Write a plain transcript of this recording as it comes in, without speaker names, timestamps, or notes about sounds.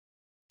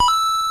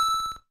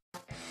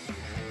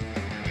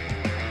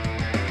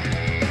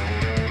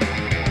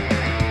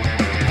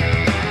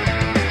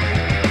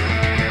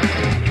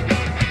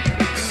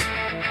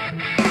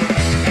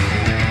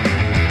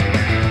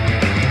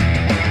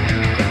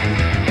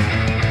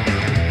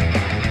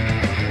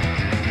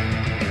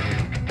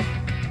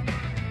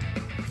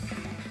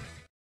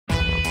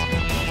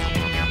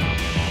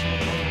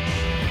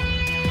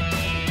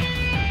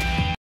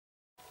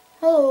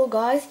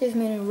this is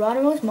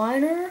Rodimus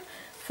Miner,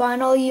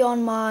 finally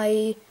on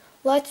my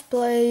Let's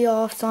Play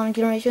of Sonic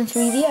Generation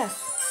 3DS.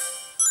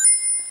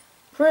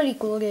 Pretty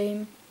cool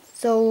game,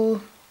 so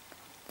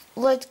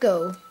let's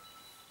go.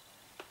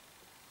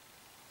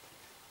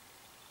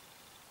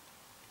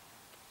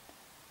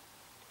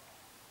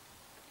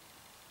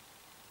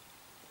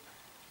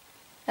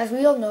 As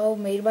we all know,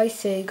 made by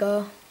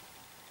Sega,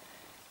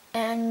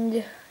 and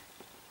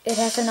it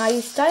has a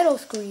nice title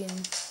screen.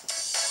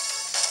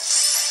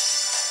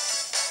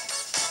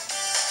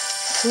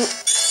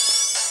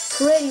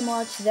 Pretty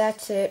much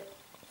that's it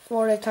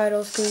for the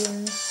title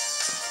screen.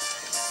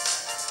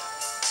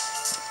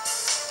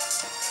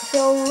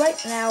 So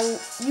right now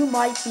you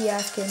might be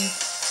asking,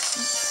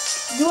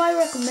 do I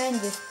recommend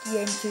this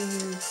game to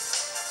you?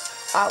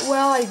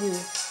 Well, I do.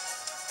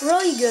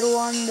 Really good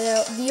one.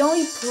 The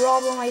only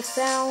problem I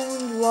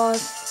found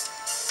was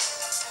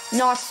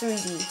not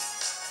 3D.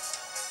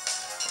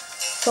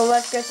 So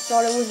let's get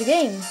started with the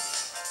game.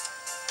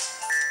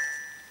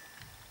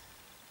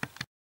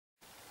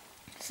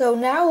 So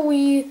now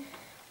we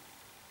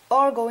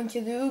are going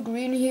to do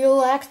Green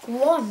Hill Act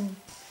 1.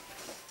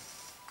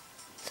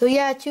 So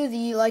yeah,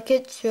 2D, like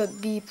it should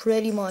be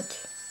pretty much.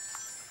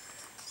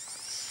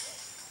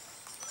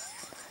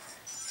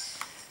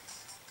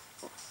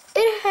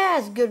 It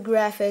has good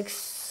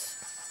graphics.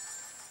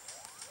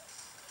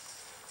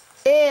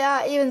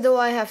 Yeah, even though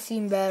I have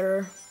seen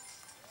better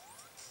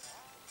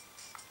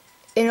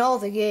in all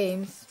the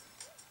games.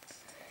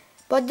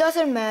 But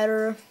doesn't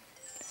matter.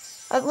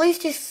 At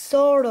least it's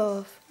sort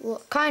of,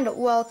 kind of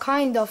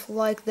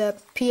like the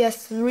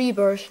PS3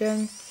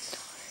 version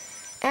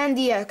and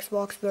the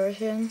Xbox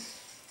version.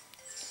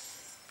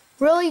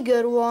 Really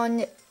good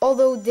one,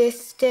 although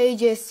this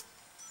stage is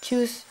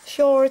too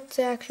short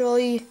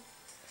actually.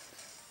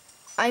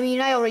 I mean,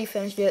 I already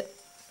finished it.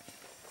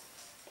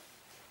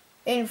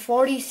 In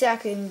 40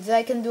 seconds,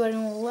 I can do it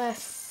in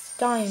less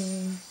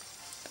time.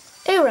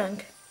 A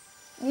rank,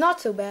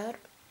 not so bad.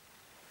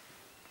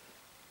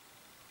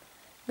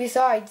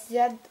 Besides,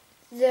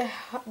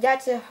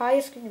 that's the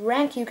highest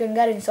rank you can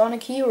get in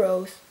Sonic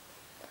Heroes.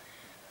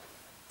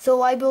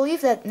 So I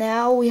believe that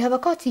now we have a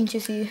cutscene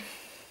to see.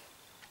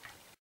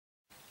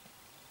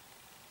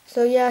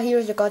 So yeah,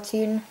 here's the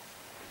cutscene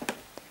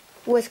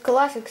with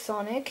classic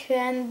Sonic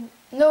and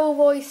no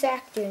voice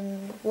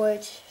acting,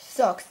 which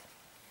sucks.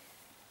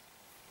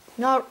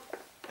 Not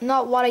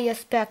what I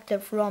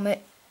expected from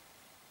it.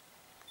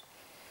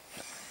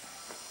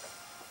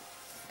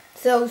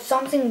 So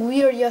something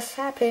weird just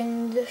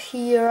happened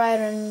here.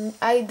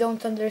 I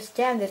don't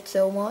understand it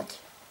so much.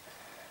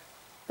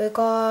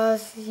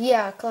 Because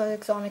yeah,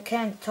 classic Sonic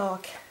can't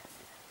talk.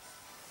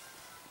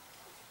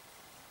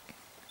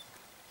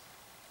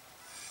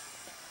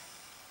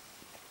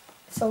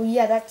 So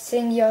yeah, that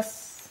thing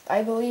just,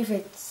 I believe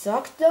it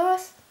sucked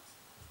us.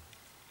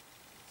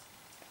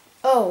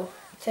 Oh,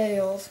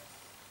 Tails.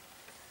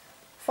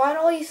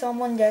 Finally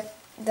someone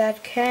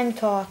that can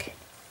talk.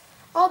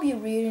 I'll be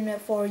reading it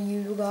for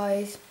you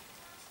guys,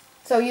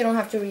 so you don't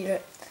have to read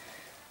it.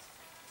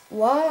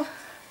 What?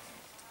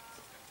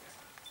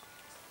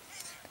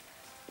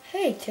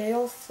 Hey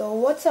Tails, so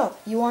what's up?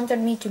 You wanted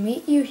me to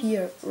meet you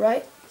here,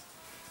 right?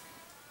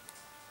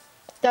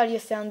 That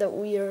just sounded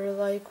weird,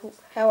 like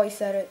how I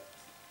said it.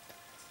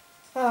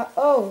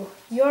 Oh,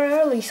 you're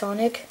early,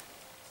 Sonic.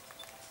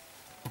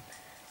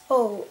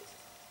 Oh,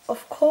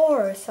 of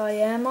course I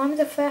am. I'm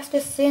the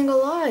fastest thing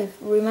alive,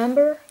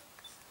 remember?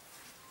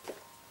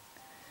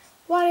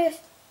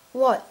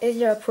 What, is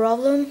there a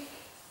problem?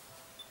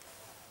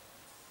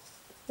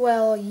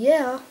 Well,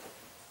 yeah.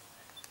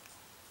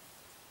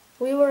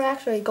 We were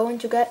actually going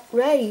to get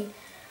ready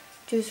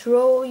to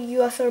throw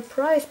you a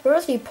surprise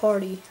birthday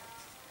party.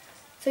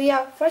 So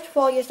yeah, first of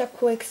all, just a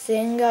quick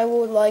thing I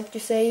would like to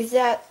say is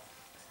that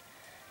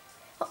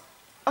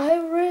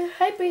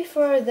I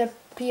prefer the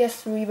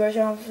PS3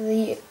 version of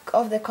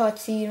the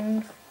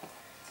cutscene.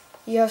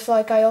 Just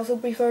like I also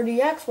prefer the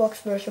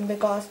Xbox version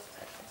because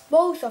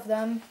both of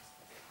them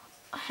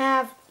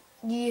have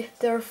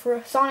their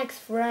Sonic's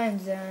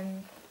friends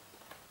and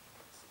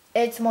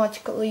it's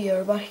much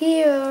clearer, but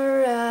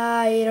here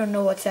I don't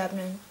know what's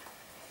happening.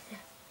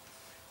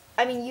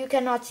 I mean, you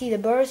cannot see the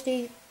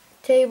birthday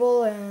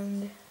table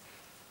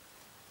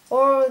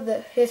or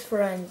his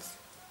friends.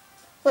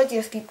 Let's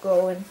just keep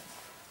going.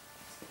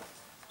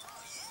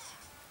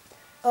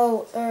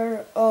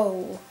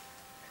 Oh.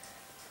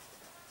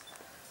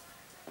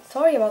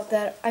 Sorry about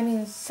that. I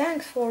mean,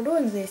 thanks for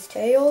doing this,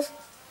 Tails.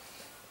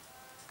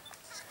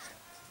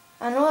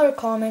 Another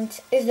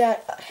comment is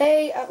that,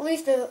 hey, at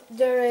least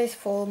there is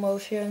full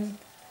motion.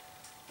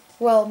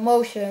 Well,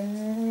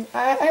 motion.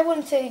 I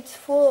wouldn't say it's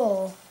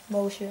full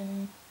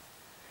motion.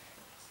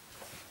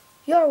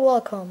 You're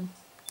welcome.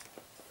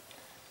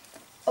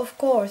 Of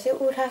course, it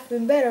would have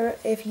been better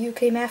if you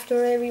came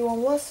after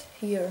everyone was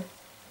here.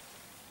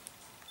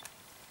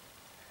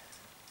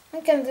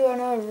 I can do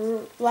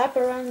another lap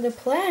around the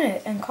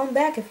planet and come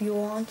back if you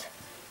want.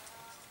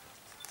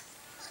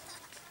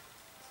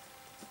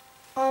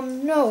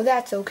 No,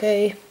 that's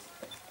okay.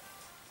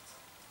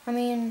 I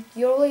mean,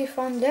 you already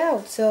found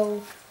out,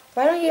 so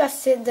why don't you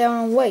just sit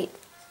down and wait?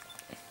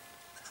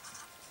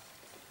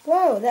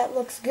 Whoa, that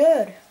looks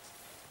good.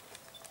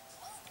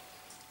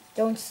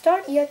 Don't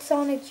start yet,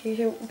 Sonic. You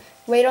should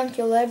wait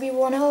until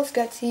everyone else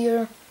gets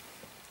here.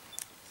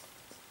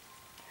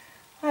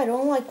 I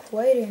don't like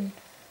waiting.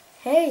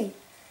 Hey,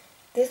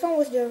 this one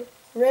was the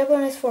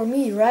ribbon is for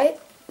me, right?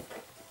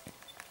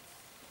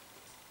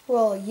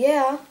 Well,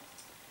 yeah.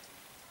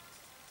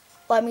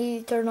 Let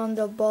me turn on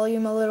the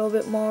volume a little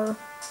bit more.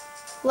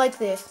 Like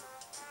this.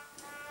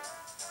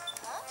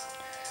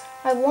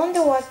 I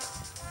wonder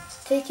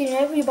what's taking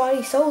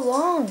everybody so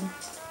long.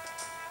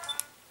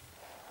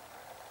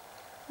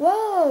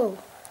 Whoa!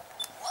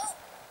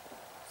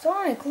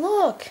 Sonic,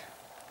 look!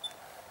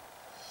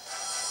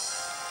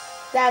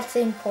 That's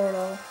in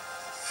Portal.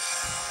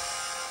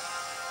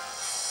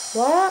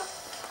 What?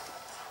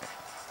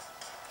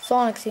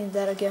 Sonic seen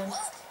that again.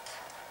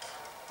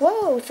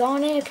 Whoa,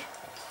 Sonic!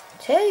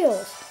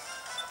 Tails!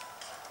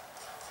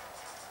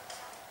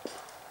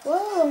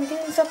 Whoa, I'm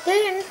getting sucked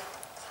in!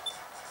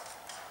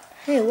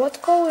 Hey, what's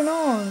going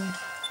on?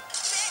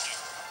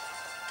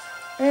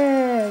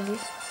 Egg.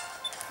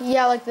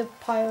 Yeah, like the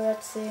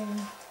pirate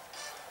thing.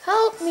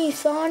 Help me,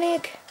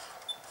 Sonic!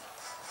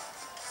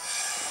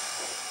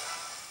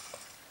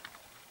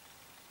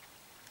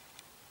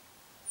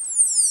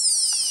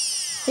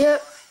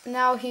 Yep,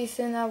 now he's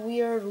in a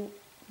weird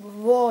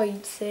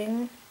void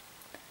thing.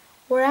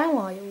 Where am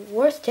I?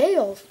 Where's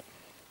Tails?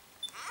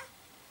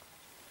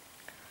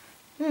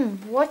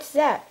 What's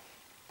that?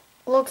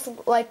 Looks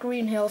like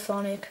Green Hill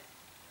Sonic.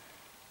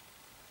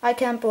 I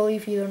can't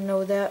believe you don't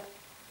know that.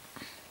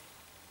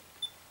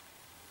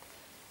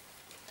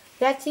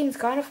 That seems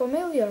kind of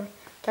familiar.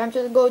 Time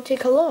to go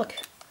take a look.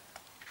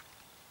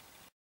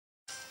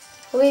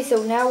 Okay,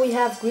 so now we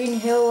have Green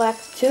Hill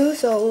Act 2,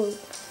 so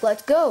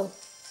let's go.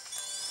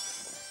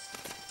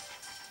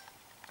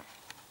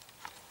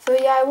 So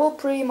yeah, I will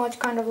pretty much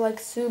kind of like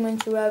zoom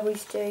into every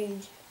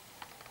stage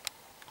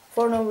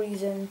for no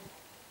reason.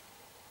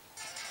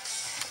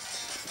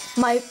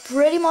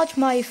 Pretty much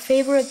my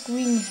favorite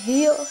Green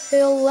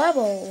Hill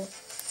level.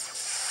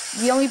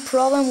 The only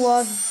problem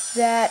was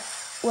that,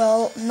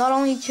 well, not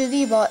only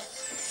 2D, but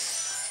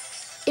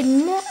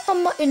in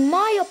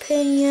my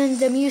opinion,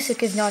 the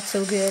music is not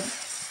so good.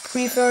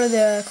 Prefer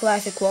the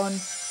classic one.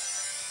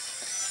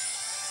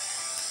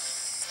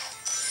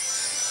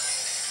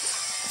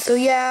 So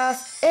yeah,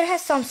 it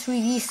has some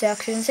 3D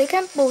sections. I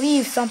can't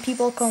believe some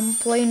people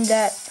complain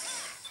that,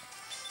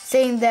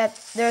 saying that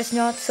there's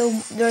not so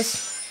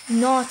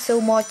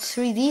much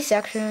 3D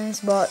sections,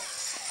 but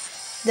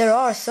there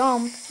are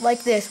some,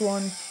 like this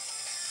one.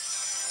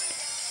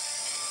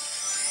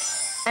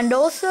 And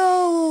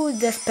also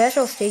the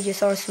special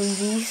stages are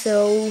 3D,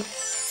 so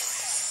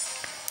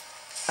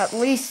at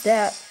least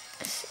that's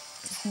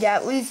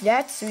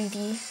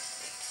 3D.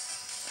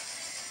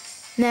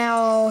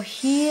 Now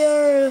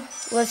here,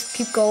 let's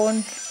keep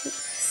going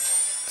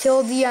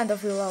till the end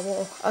of the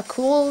level. A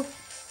cool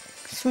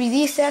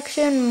 3D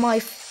section,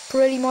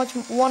 pretty much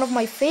one of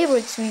my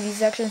favorite 3D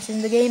sections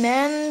in the game,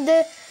 and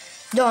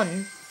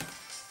done.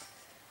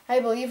 I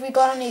believe we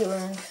got an A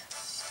rank.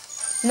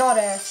 Not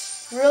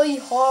S. Really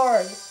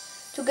hard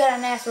to get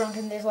an S rank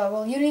in this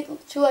level. You need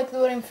to like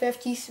do it in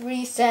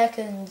 53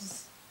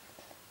 seconds.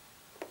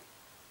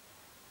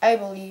 I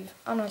believe.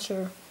 I'm not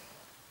sure.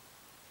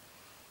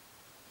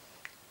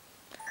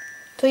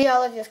 So yeah,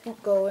 let's just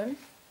keep going.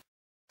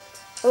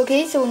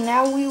 Okay, so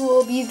now we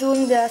will be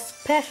doing the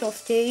special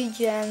stage,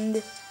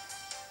 and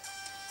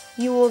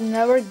you will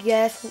never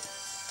guess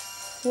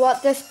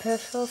what the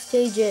special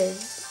stage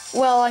is.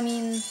 Well, I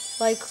mean,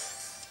 like,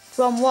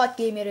 from what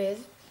game it is.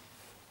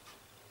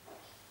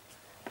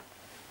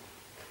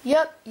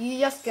 Yep, you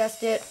just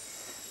guessed it.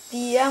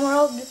 The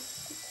Emerald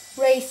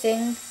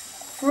Racing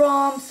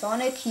from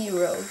Sonic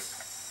Heroes.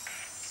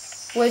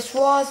 Which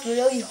was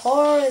really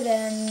hard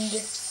and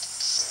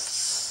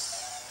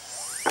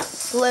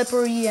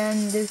slippery,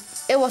 and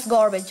it was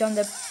garbage on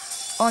the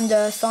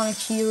Sonic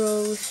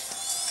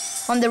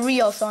Heroes, on the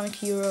real Sonic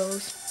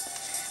Heroes.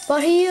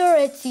 But here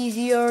it's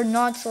easier,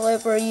 not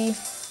slippery,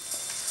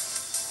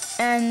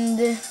 and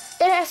it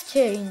has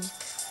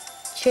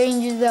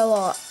changed a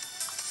lot.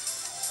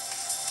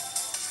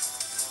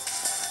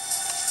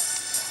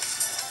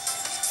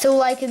 So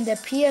like in the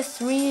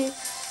PS3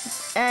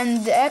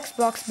 and the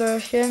Xbox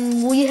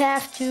version, we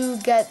have to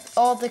get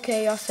all the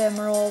Chaos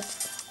Emeralds.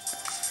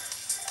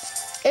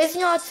 It's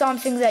not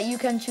something that you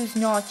can choose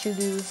not to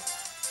do.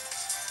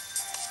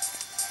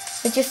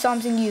 It's just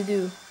something you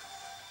do.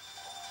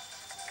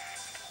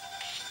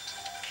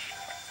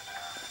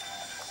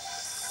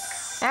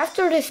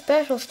 After this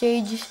special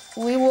stage,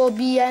 we will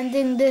be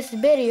ending this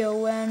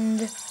video,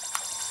 and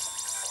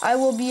I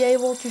will be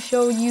able to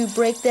show you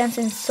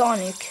breakdancing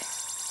Sonic.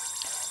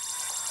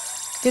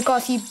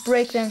 Because he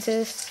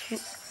breakdances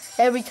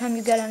every time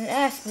you get an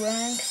S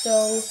rank,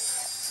 so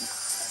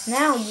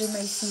now you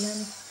may see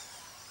him.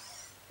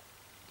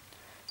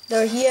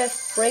 There he is,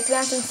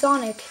 breakdancing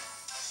Sonic.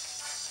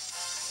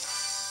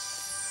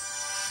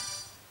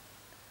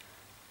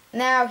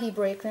 Now he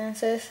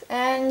breakdances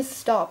and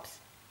stops.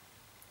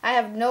 I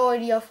have no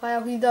idea of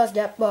how he does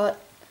that, but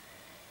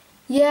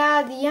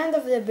yeah, the end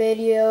of the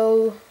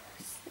video,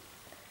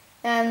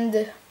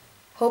 and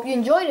hope you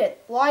enjoyed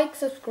it. Like,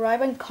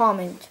 subscribe, and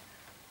comment.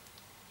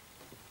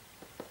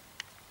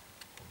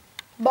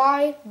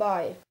 Bye.